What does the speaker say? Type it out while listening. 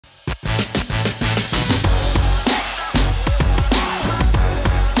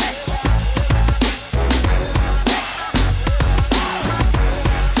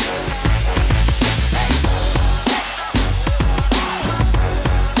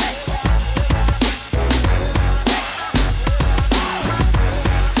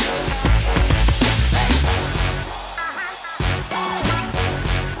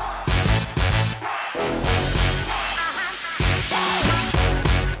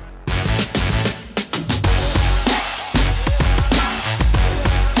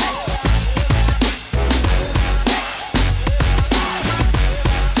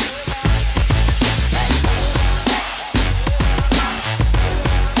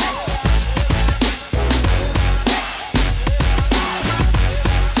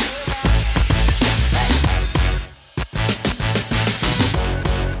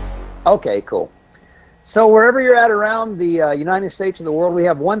Okay, cool. So wherever you're at around the United States and the world, we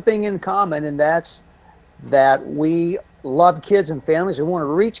have one thing in common, and that's that we love kids and families. We want to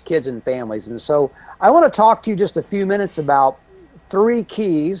reach kids and families. And so I want to talk to you just a few minutes about three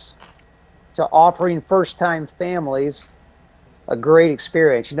keys to offering first-time families a great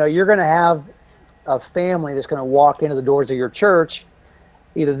experience. You know, you're going to have a family that's going to walk into the doors of your church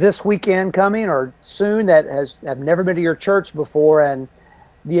either this weekend coming or soon that have never been to your church before, and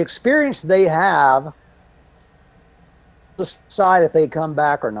the experience they have decide if they come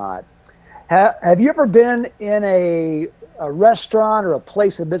back or not. Have you ever been in a restaurant or a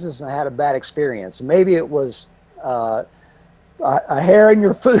place of business and had a bad experience? Maybe it was a hair in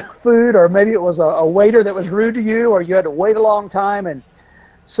your food, or maybe it was a waiter that was rude to you, or you had to wait a long time. And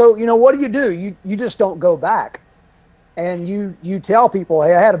so, you know, what do? You just don't go back. And you tell people,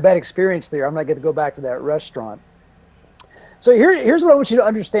 hey, I had a bad experience there. I'm not going to go back to that restaurant. So here's what I want you to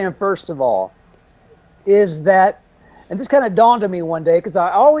understand first of all, is that, and this kind of dawned on me one day, because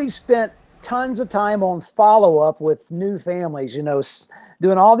I always spent tons of time on follow-up with new families, you know,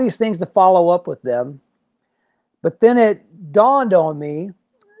 doing all these things to follow up with them. But then it dawned on me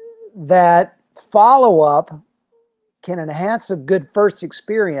that follow-up can enhance a good first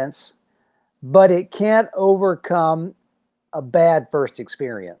experience, but it can't overcome a bad first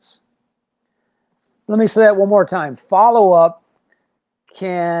experience. Let me say that one more time. Follow-up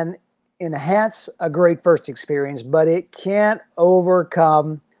can enhance a great first experience, but it can't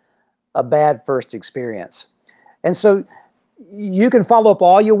overcome a bad first experience. And so you can follow up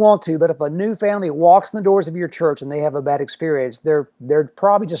all you want to, but if a new family walks in the doors of your church and they have a bad experience, they're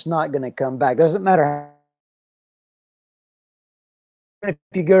probably just not going to come back. Doesn't matter if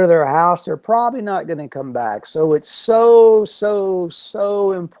you go to their house, they're probably not going to come back. So it's so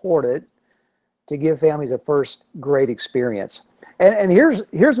important to give families a first great experience. And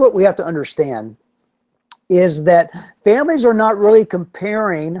here's what we have to understand, is that families are not really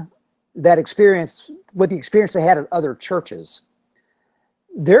comparing that experience with the experience they had at other churches.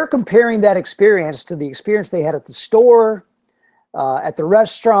 They're comparing that experience to the experience they had at the store, at the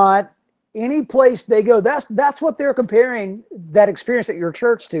restaurant, any place they go. That's what they're comparing that experience at your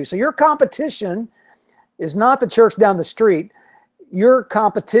church to. So your competition is not the church down the street. Your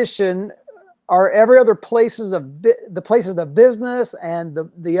competition are every other places of the places of business and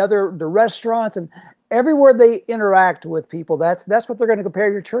the restaurants and everywhere they interact with people. That's what they're going to compare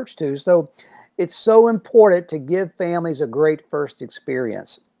your church to. So it's so important to give families a great first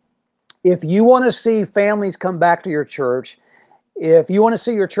experience. If you want to see families come back to your church, if you want to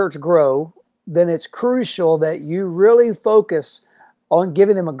see your church grow, then it's crucial that you really focus on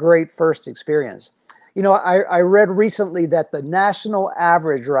giving them a great first experience. You know, I read recently that the national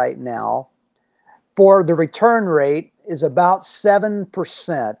average right now for the return rate is about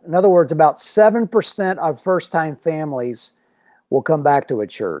 7%. In other words, about 7% of first-time families will come back to a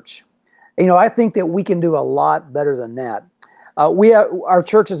church. You know, I think that we can do a lot better than that. Our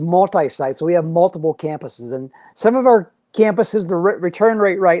church is multi-site, so we have multiple campuses. And some of our campuses, the return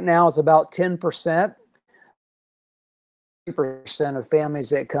rate right now is about 10%. 30% of families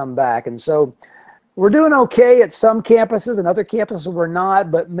that come back. And so we're doing okay at some campuses, and other campuses we're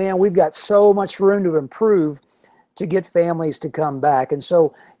not, but man, we've got so much room to improve to get families to come back. And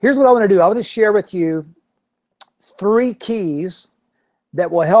so here's what I want to do. I want to share with you three keys that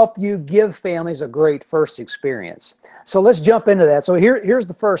will help you give families a great first experience. So let's jump into that. So here's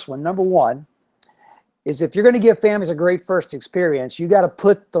the first one. Number one is, if you're going to give families a great first experience, you got to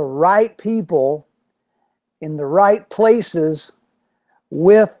put the right people in the right places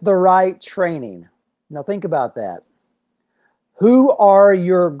with the right training. Now think about that. Who are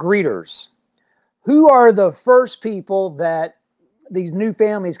your greeters? Who are the first people that these new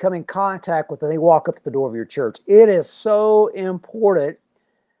families come in contact with when they walk up to the door of your church? It is so important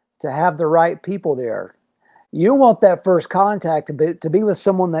to have the right people there. You want that first contact to be with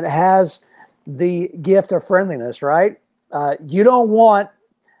someone that has the gift of friendliness, right? You don't want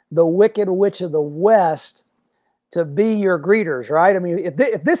the Wicked Witch of the West to be your greeters, right? I mean,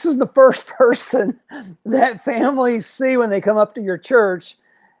 if this is the first person that families see when they come up to your church,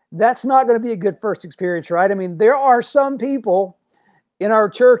 that's not going to be a good first experience, right? I mean, there are some people in our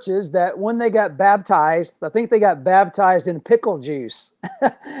churches that when they got baptized, I think they got baptized in pickle juice.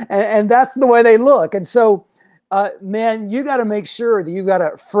 and that's the way they look. And so, man, you got to make sure that you've got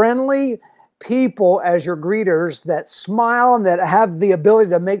a friendly people as your greeters that smile and that have the ability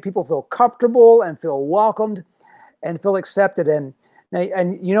to make people feel comfortable and feel welcomed and feel accepted. And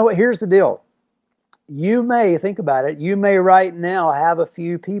you know what? Here's the deal. You may, think about it, you may right now have a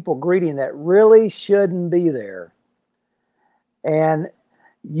few people greeting that really shouldn't be there. And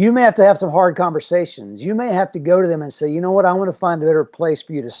You may have to have some hard conversations. You may have to go to them and say, you know what, I want to find a better place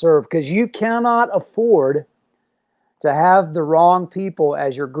for you to serve, because you cannot afford to have the wrong people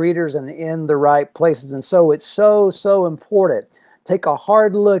as your greeters and in the right places. And so it's so important. Take a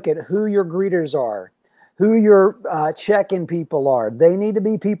hard look at who your greeters are, who your check-in people are. They need to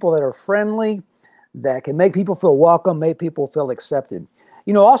be people that are friendly, that can make people feel welcome, make people feel accepted.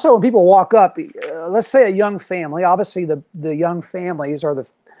 You know, also when people walk up, let's say a young family, obviously the young families are the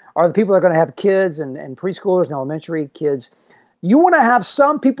people that are going to have kids and preschoolers and elementary kids. You want to have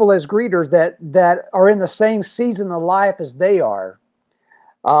some people as greeters that are in the same season of life as they are.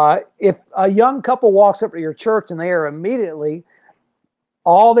 If a young couple walks up to your church and they are immediately,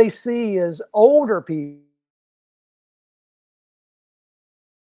 all they see is older people,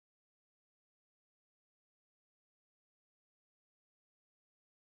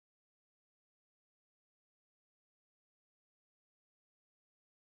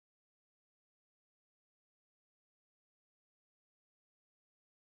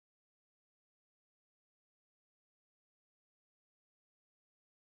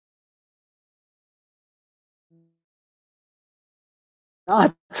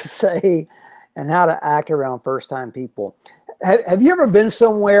 not to say, and how to act around first-time people. Have you ever been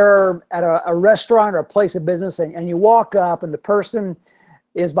somewhere at a restaurant or a place of business and you walk up and the person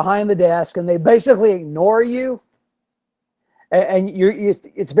is behind the desk and they basically ignore you, and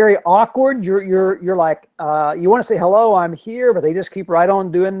it's very awkward. You're like, you want to say hello, I'm here, but they just keep right on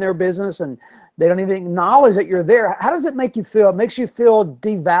doing their business and they don't even acknowledge that you're there. How does it make you feel? It makes you feel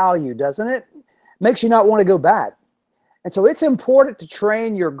devalued, doesn't it? Makes you not want to go back. And so it's important to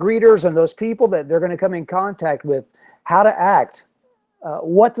train your greeters and those people that they're going to come in contact with how to act,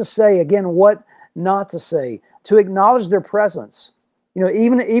 what to say, again, what not to say, to acknowledge their presence. You know,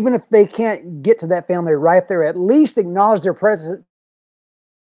 even if they can't get to that family right there, at least acknowledge their presence.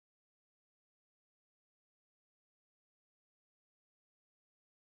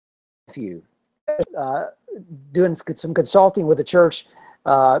 You doing some consulting with the church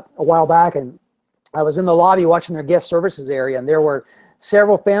a while back, and I was in the lobby watching their guest services area, and there were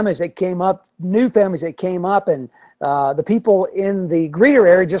several families that came up, new families that came up, and the people in the greeter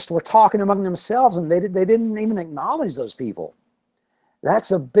area just were talking among themselves, and they didn't even acknowledge those people.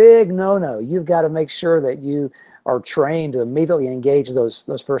 That's a big no-no. You've got to make sure that you are trained to immediately engage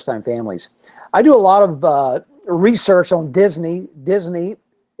those first-time families. I do a lot of research on Disney. Disney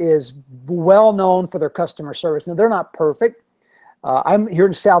is well known for their customer service. Now, they're not perfect. I'm here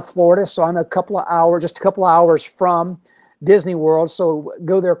in South Florida, so I'm just a couple of hours from Disney World, so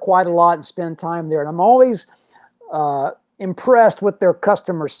go there quite a lot and spend time there. And I'm always impressed with their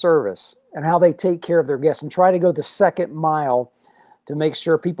customer service and how they take care of their guests and try to go the second mile to make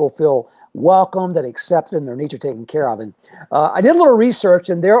sure people feel welcomed and accepted and their needs are taken care of. And I did a little research,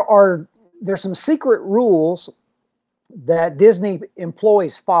 and there's some secret rules that Disney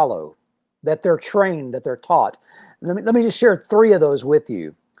employees follow, that they're trained, that they're taught. Let me just share 3 of those with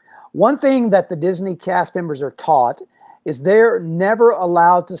you. One thing that the Disney cast members are taught is they're never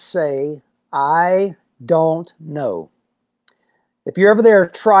allowed to say, I don't know. If you're ever there,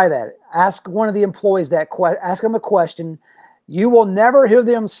 try that. Ask one of the employees ask them a question. You will never hear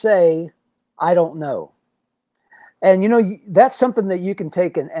them say, I don't know. And you know, that's something that you can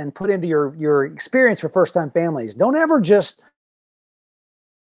take and put into your experience for first-time families. Don't ever just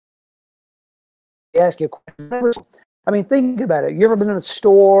ask you a question. I mean, think about it. You ever been in a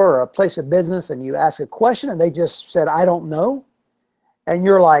store or a place of business and you ask a question and they just said, I don't know? And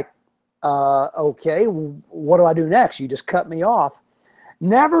you're like, okay, what do I do next? You just cut me off.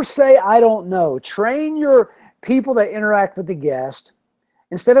 Never say, I don't know. Train your people that interact with the guest.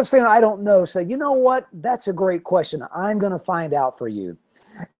 Instead of saying, I don't know, say, you know what? That's a great question. I'm going to find out for you.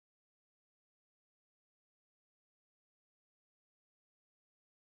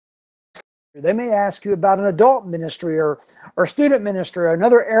 They may ask you about an adult ministry or student ministry or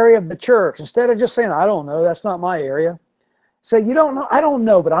another area of the church. Instead of just saying, I don't know, that's not my area. Say, you don't know, I don't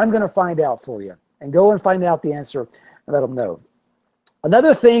know, but I'm going to find out for you. And go and find out the answer and let them know.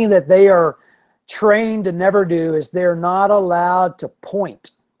 Another thing that they are trained to never do is they're not allowed to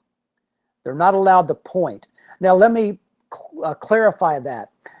point. They're not allowed to point. Now, let me clarify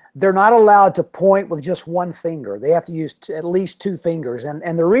that. They're not allowed to point with just one finger. They have to use at least 2 fingers.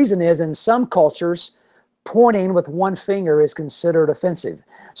 And the reason is, in some cultures, pointing with one finger is considered offensive.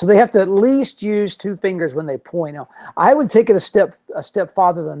 So they have to at least use 2 fingers when they point. Now, I would take it a step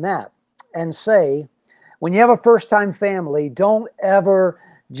farther than that and say, when you have a first-time family, don't ever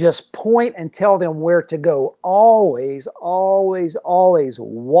just point and tell them where to go. Always, always, always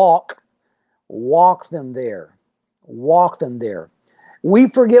walk them there. Walk them there. We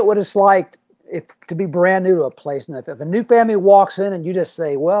forget what it's like to be brand new to a place. And if a new family walks in and you just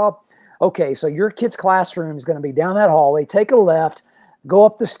say, well, okay, so your kid's classroom is going to be down that hallway, take a left, go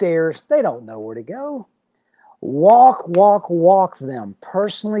up the stairs. They don't know where to go. Walk them.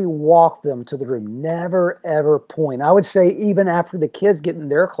 Personally walk them to the room. Never, ever point. I would say even after the kids get in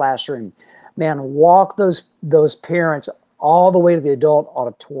their classroom, man, walk those parents all the way to the adult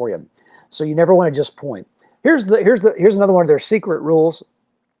auditorium. So you never want to just point. Here's another one of their secret rules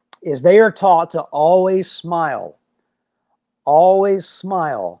is they are taught to always smile. Always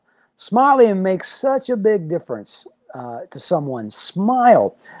smile. Smiling makes such a big difference to someone.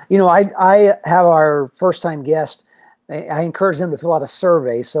 Smile. You know, I have our first-time guest. I encourage them to fill out a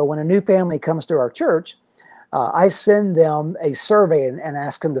survey. So when a new family comes to our church, I send them a survey and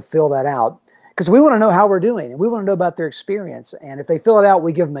ask them to fill that out because we want to know how we're doing and we want to know about their experience. And if they fill it out,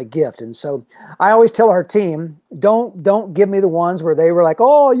 we give them a gift. And so I always tell our team, don't give me the ones where they were like,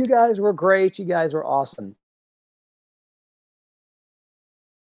 oh, you guys were great. You guys were awesome.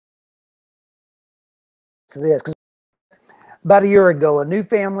 To this, because about a year ago, a new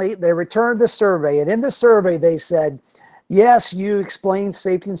family, they returned the survey. And in the survey, they said, yes, you explained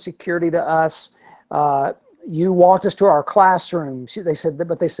safety and security to us. You walked us to our classroom. They said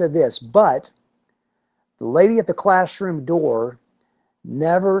this, but the lady at the classroom door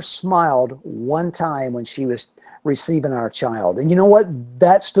never smiled one time when she was receiving our child. And you know what?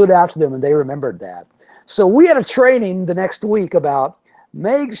 That stood out to them and they remembered that. So we had a training the next week about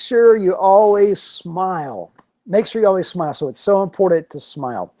make sure you always smile. Make sure you always smile. So it's so important to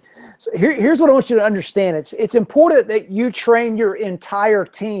smile. So here's what I want you to understand. It's important that you train your entire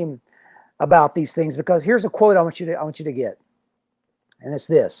team about these things because here's a quote I want you to get. And it's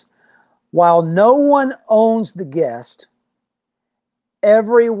this. While no one owns the guest,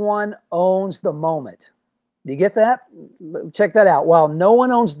 everyone owns the moment. Do you get that? Check that out. While no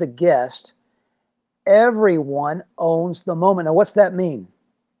one owns the guest, everyone owns the moment. Now, what's that mean?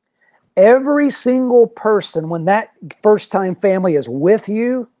 Every single person, when that first-time family is with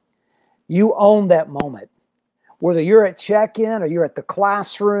you, you own that moment. Whether you're at check-in or you're at the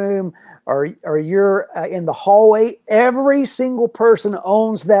classroom or you're in the hallway, every single person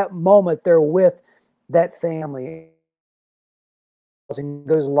owns that moment they're with that family. And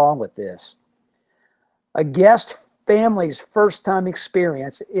goes along with this. A guest family's first-time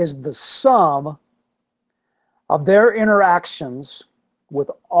experience is the sum of their interactions with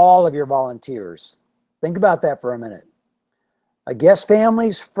all of your volunteers. Think about that for a minute. A guest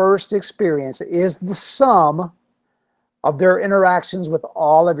family's first experience is the sum of their interactions with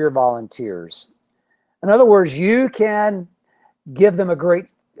all of your volunteers. In other words, you can give them a great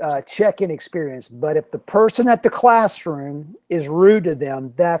check-in experience, but if the person at the classroom is rude to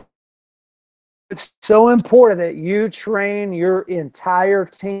them, it's so important that you train your entire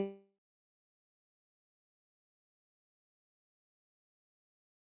team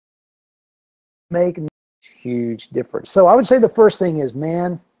make a huge difference. So I would say the first thing is,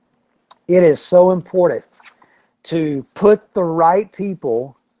 man, it is so important to put the right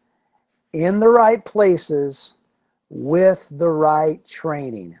people in the right places with the right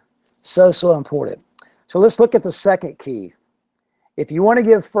training. So important. So let's look at the second key. If you want to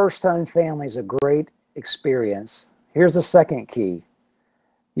give first-time families a great experience, here's the second key.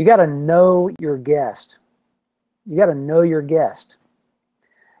 You got to know your guest. You got to know your guest.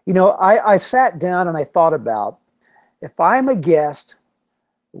 You know, I sat down and I thought about, if I'm a guest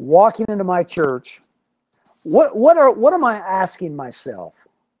walking into my church, what am I asking myself?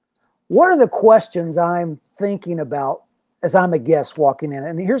 What are the questions I'm thinking about as I'm a guest walking in?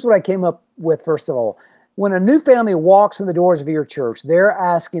 And here's what I came up with, first of all. When a new family walks in the doors of your church, they're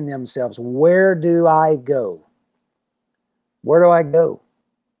asking themselves, where do I go? Where do I go?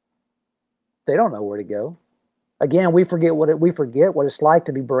 They don't know where to go. Again, we forget what it's like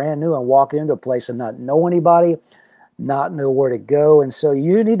to be brand new and walk into a place and not know anybody, not know where to go. And so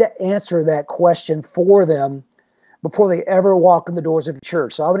you need to answer that question for them before they ever walk in the doors of your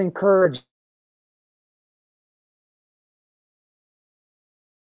church. So I would encourage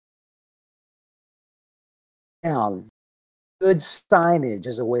good signage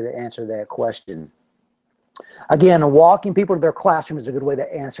is a way to answer that question. Again, walking people to their classroom is a good way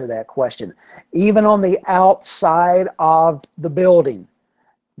to answer that question. Even on the outside of the building,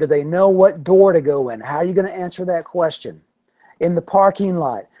 do they know what door to go in? How are you going to answer that question? In the parking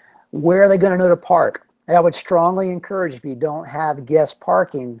lot, where are they going to know to park? And I would strongly encourage, if you don't have guest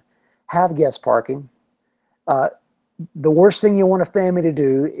parking, have guest parking. The worst thing you want a family to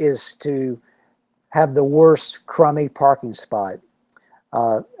do is to have the worst crummy parking spot.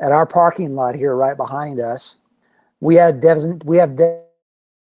 At our parking lot here right behind us, we have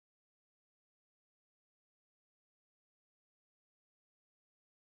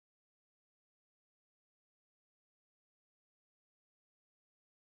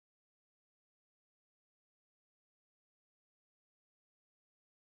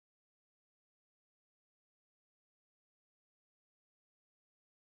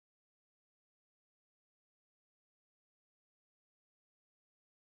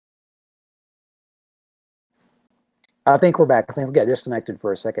I think we're back. I think we got disconnected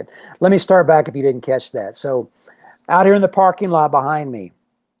for a second. Let me start back if you didn't catch that. So out here in the parking lot behind me,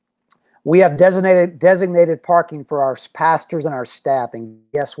 we have designated parking for our pastors and our staff. And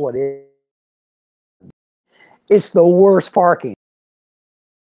guess what? It's the worst parking.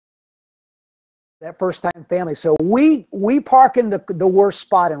 That first time family. So we park in the worst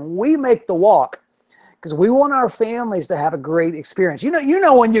spot, and we make the walk because we want our families to have a great experience. You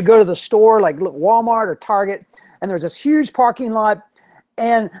know when you go to the store like Walmart or Target, and there's this huge parking lot,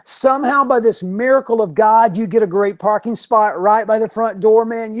 and somehow by this miracle of God, you get a great parking spot right by the front door,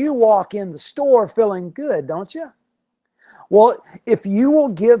 man. You walk in the store feeling good, don't you? Well, if you will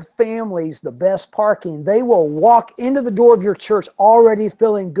give families the best parking, they will walk into the door of your church already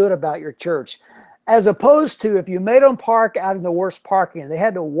feeling good about your church. As opposed to if you made them park out in the worst parking, they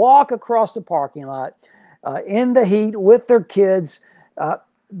had to walk across the parking lot in the heat with their kids.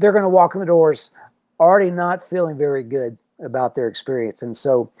 They're going to walk in the doors already not feeling very good about their experience. And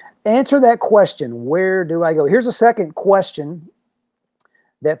so answer that question, where do I go? Here's a second question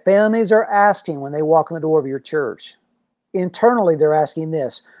that families are asking when they walk in the door of your church. Internally, they're asking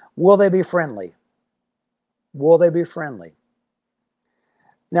this: will they be friendly? Will they be friendly?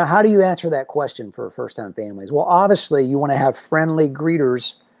 Now, how do you answer that question for first-time families? Well, obviously, you want to have friendly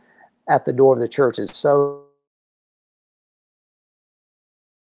greeters at the door of the churches. So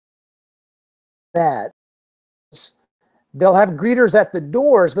that they'll have greeters at the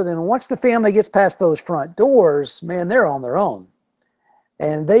doors, but then once the family gets past those front doors, man, they're on their own.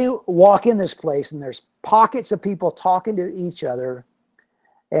 And they walk in this place, and there's pockets of people talking to each other,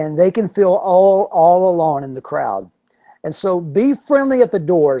 and they can feel all alone in the crowd. And so be friendly at the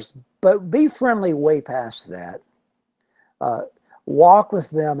doors, but be friendly way past that. Walk with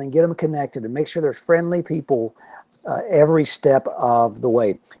them and get them connected and make sure there's friendly people every step of the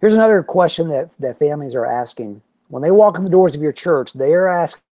way. Here's another question that families are asking. When they walk in the doors of your church, they are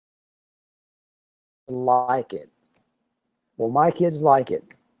asking, like it? Will my kids like it?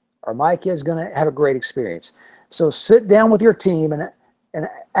 Are my kids going to have a great experience? So sit down with your team and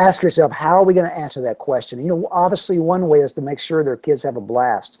ask yourself, how are we going to answer that question? You know, obviously one way is to make sure their kids have a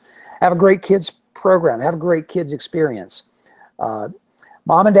blast, have a great kids program, have a great kids experience.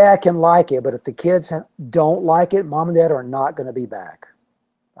 Mom and dad can like it, but if the kids don't like it, mom and dad are not going to be back.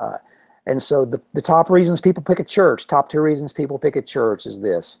 And so the top reasons people pick a church, top two reasons people pick a church is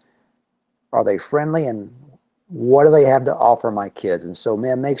this: are they friendly, and what do they have to offer my kids? And so,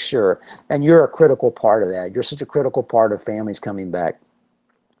 man, make sure, and you're a critical part of that. You're such a critical part of families coming back.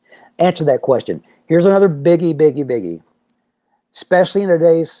 Answer that question. Here's another biggie. Especially in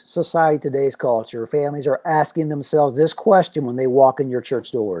today's society, today's culture, families are asking themselves this question when they walk in your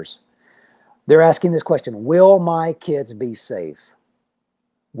church doors. They're asking this question: will my kids be safe?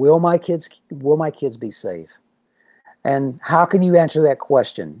 Will my kids be safe? And how can you answer that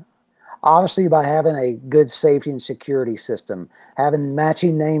question? Obviously, by having a good safety and security system, having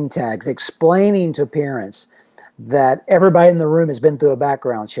matching name tags, explaining to parents that everybody in the room has been through a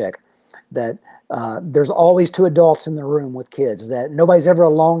background check, that there's always two adults in the room with kids, that nobody's ever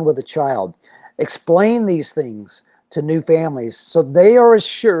alone with a child. Explain these things to new families so they are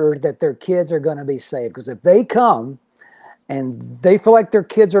assured that their kids are going to be safe. Because if they come and they feel like their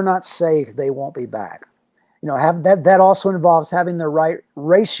kids are not safe, they won't be back. You know, that also involves having the right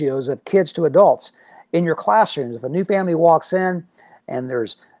ratios of kids to adults in your classrooms. If a new family walks in and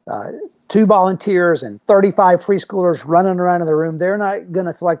there's 2 volunteers and 35 preschoolers running around in the room, they're not going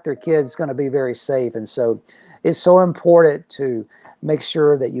to feel like their kid's going to be very safe. And so it's so important to make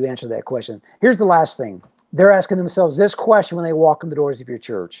sure that you answer that question. Here's the last thing. They're asking themselves this question when they walk in the doors of your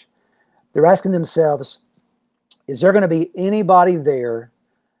church. They're asking themselves, is there going to be anybody there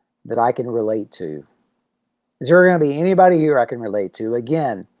that I can relate to? Is there going to be anybody here I can relate to?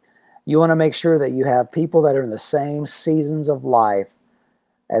 Again, you want to make sure that you have people that are in the same seasons of life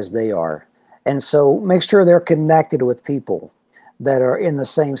as they are. And so make sure they're connected with people that are in the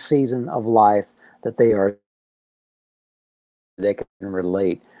same season of life that they can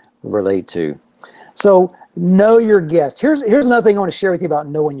relate to. So know your guest. Here's another thing I want to share with you about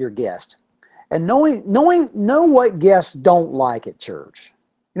knowing your guest. And know what guests don't like at church.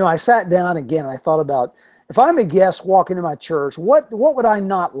 You know, I sat down again and I thought about, if I'm a guest walking to my church, what would I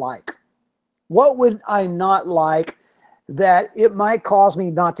not like? What would I not like that it might cause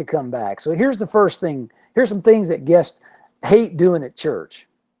me not to come back? So here's the first thing. Here's some things that guests hate doing at church.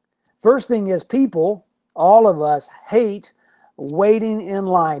 First thing is, people, all of us, hate waiting in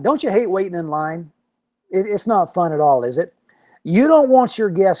line. Don't you hate waiting in line? It's not fun at all, is it? You don't want your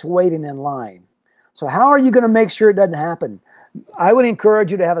guests waiting in line. So how are you going to make sure it doesn't happen? I would encourage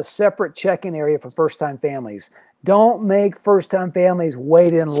you to have a separate check-in area for first-time families. Don't make first-time families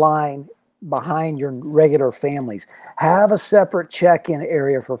wait in line behind your regular families. Have a separate check-in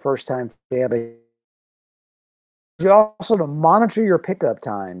area for first-time families. You also to monitor your pickup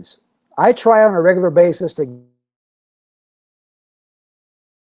times. I try on a regular basis to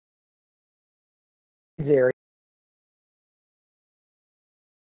area.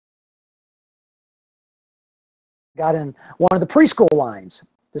 Got in one of the preschool lines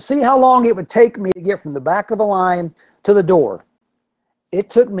to see how long it would take me to get from the back of the line to the door. It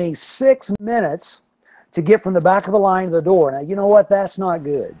took me 6 minutes to get from the back of the line to the door. Now, you know what? That's not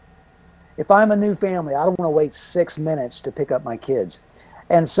good. If I'm a new family, I don't want to wait 6 minutes to pick up my kids.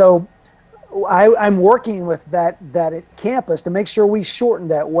 And so I'm working with that at campus to make sure we shorten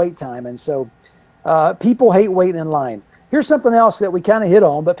that wait time. And so people hate waiting in line. Here's something else that we kind of hit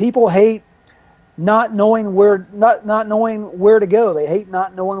on, but people hate not knowing where to go. They hate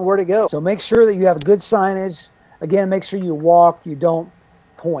not knowing where to go. So make sure that you have good signage. Again, make sure you walk, you don't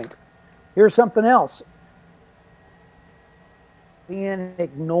point. Here's something else. Being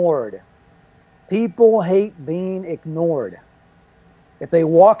ignored. People hate being ignored. If they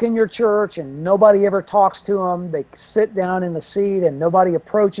walk in your church and nobody ever talks to them, they sit down in the seat and nobody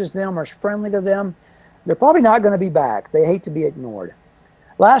approaches them or is friendly to them, they're probably not going to be back. They hate to be ignored.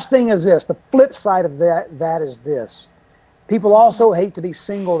 Last thing is this, the flip side of that is this. People also hate to be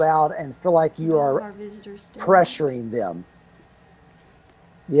singled out and feel like you are pressuring them.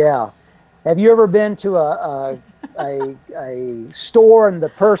 Yeah. Have you ever been to a store and the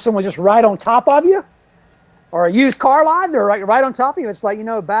person was just right on top of you? Or a used car lot, they're right on top of you. It's like,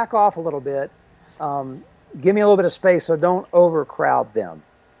 back off a little bit. Give me a little bit of space, so don't overcrowd them.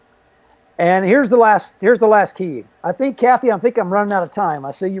 And here's the last key. I think, Kathy, I'm running out of time.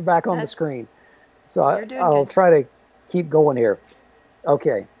 I see you back on the screen. So I'll try to keep going here.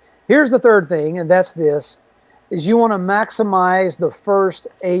 Okay. Here's the third thing, and that's this, is you want to maximize the first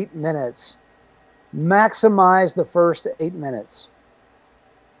 8 minutes. Maximize the first 8 minutes.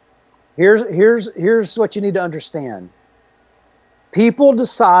 Here's what you need to understand. People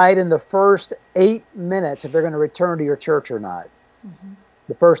decide in the first 8 minutes if they're going to return to your church or not. Mm-hmm.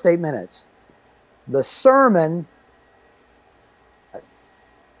 The first 8 minutes. The sermon,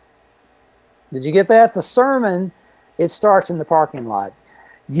 did you get that? The sermon, it starts in the parking lot.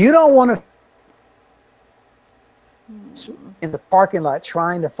 You don't want to in the parking lot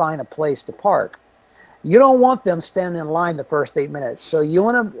trying to find a place to park. You don't want them standing in line the first 8 minutes. So you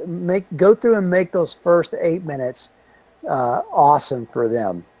want to go through and make those first 8 minutes awesome for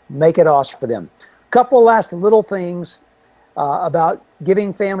them. Make it awesome for them. Couple last little things about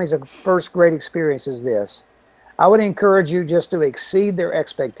giving families a first great experience is this. I would encourage you just to exceed their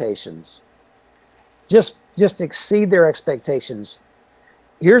expectations. Just exceed their expectations.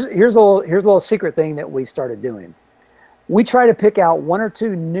 Here's a little secret thing that we started doing. We try to pick out 1 or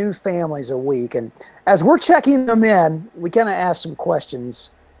 2 new families a week, and as we're checking them in, we kind of ask some questions.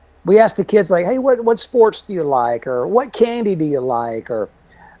 We ask the kids like, hey, what sports do you like, or what candy do you like, or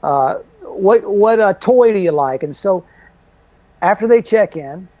what toy do you like? And so after they check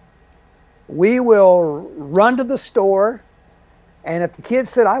in, we will run to the store, and if the kids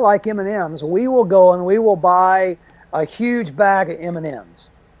said, I like M&Ms, we will go and we will buy a huge bag of M&Ms.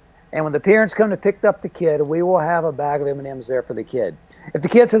 And when the parents come to pick up the kid, we will have a bag of M&Ms there for the kid. If the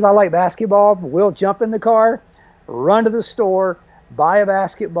kid says, I like basketball, we'll jump in the car, run to the store, buy a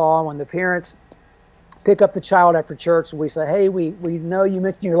basketball. And when the parents pick up the child after church, we say, hey, we know you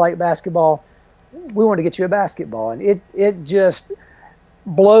mentioned you like basketball. We want to get you a basketball. And it just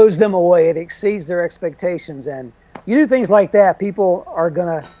blows them away. It exceeds their expectations. And you do things like that, people are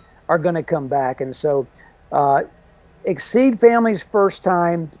gonna come back. And so exceed families' first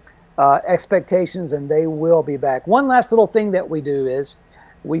time expectations, and they will be back. One last little thing that we do is,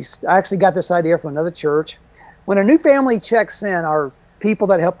 I actually got this idea from another church. When a new family checks in, our people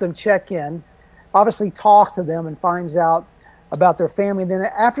that help them check in obviously talks to them and finds out about their family. Then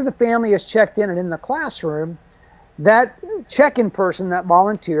after the family is checked in and in the classroom, that check-in person, that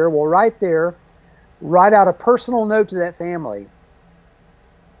volunteer, will write out a personal note to that family.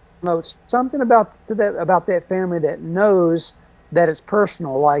 Notes something about that family that knows that it's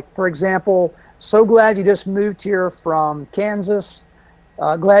personal. Like, for example, so glad you just moved here from Kansas.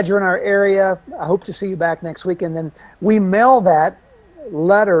 Glad you're in our area. I hope to see you back next week. And then we mail that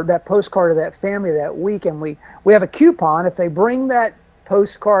letter, that postcard to that family that week, and we have a coupon. If they bring that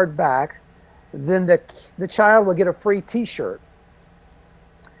postcard back, then the child will get a free t-shirt.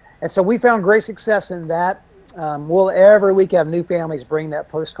 And so we found great success in that. We'll every week have new families bring that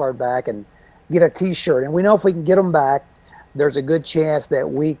postcard back and get a t-shirt. And we know if we can get them back, there's a good chance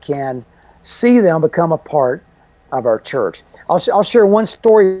that we can see them become a part of our church. I'll share one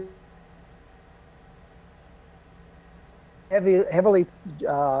story. Heavily,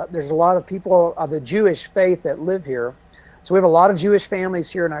 there's a lot of people of the Jewish faith that live here. So we have a lot of Jewish families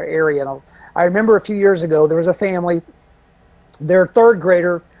here in our area. And I remember a few years ago, there was a family, their third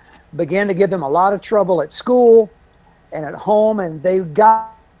grader began to give them a lot of trouble at school and at home, and they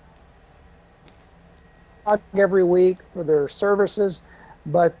got every week for their services,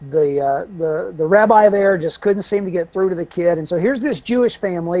 but the rabbi there just couldn't seem to get through to the kid. And so here's this Jewish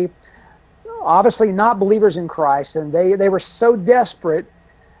family, obviously not believers in Christ, and they were so desperate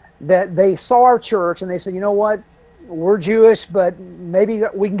that they saw our church and they said, you know what, we're Jewish, but maybe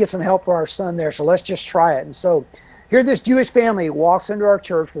we can get some help for our son there, so let's just try it. And so here this Jewish family walks into our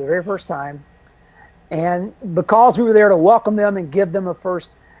church for the very first time, and because we were there to welcome them and give them a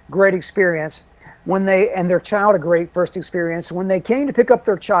first great experience, and their child a great first experience, when they came to pick up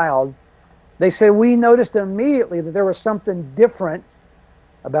their child, they said, we noticed immediately that there was something different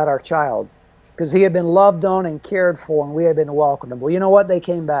about our child, because he had been loved on and cared for, and we had been welcomed. Well, you know what? They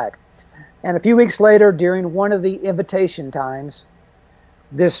came back. And a few weeks later, during one of the invitation times,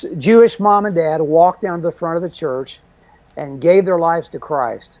 this Jewish mom and dad walked down to the front of the church and gave their lives to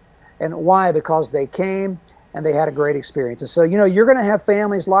Christ. And why? Because they came and they had a great experience. And so, you know, you're going to have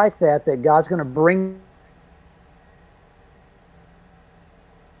families like that God's going to bring.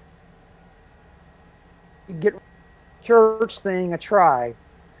 Get church thing a try,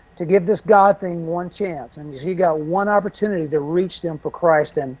 to give this God thing one chance. And you got one opportunity to reach them for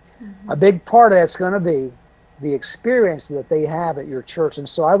Christ. And a big part of that's going to be the experience that they have at your church. And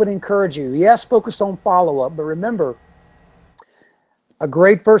so I would encourage you, yes, focus on follow-up, but remember, a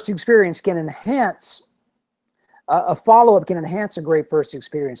great first experience can enhance, a follow-up can enhance a great first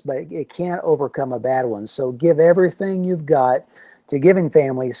experience, but it can't overcome a bad one. So give everything you've got to giving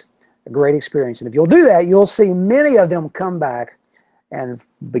families a great experience. And if you'll do that, you'll see many of them come back and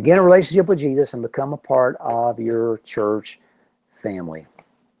begin a relationship with Jesus and become a part of your church family.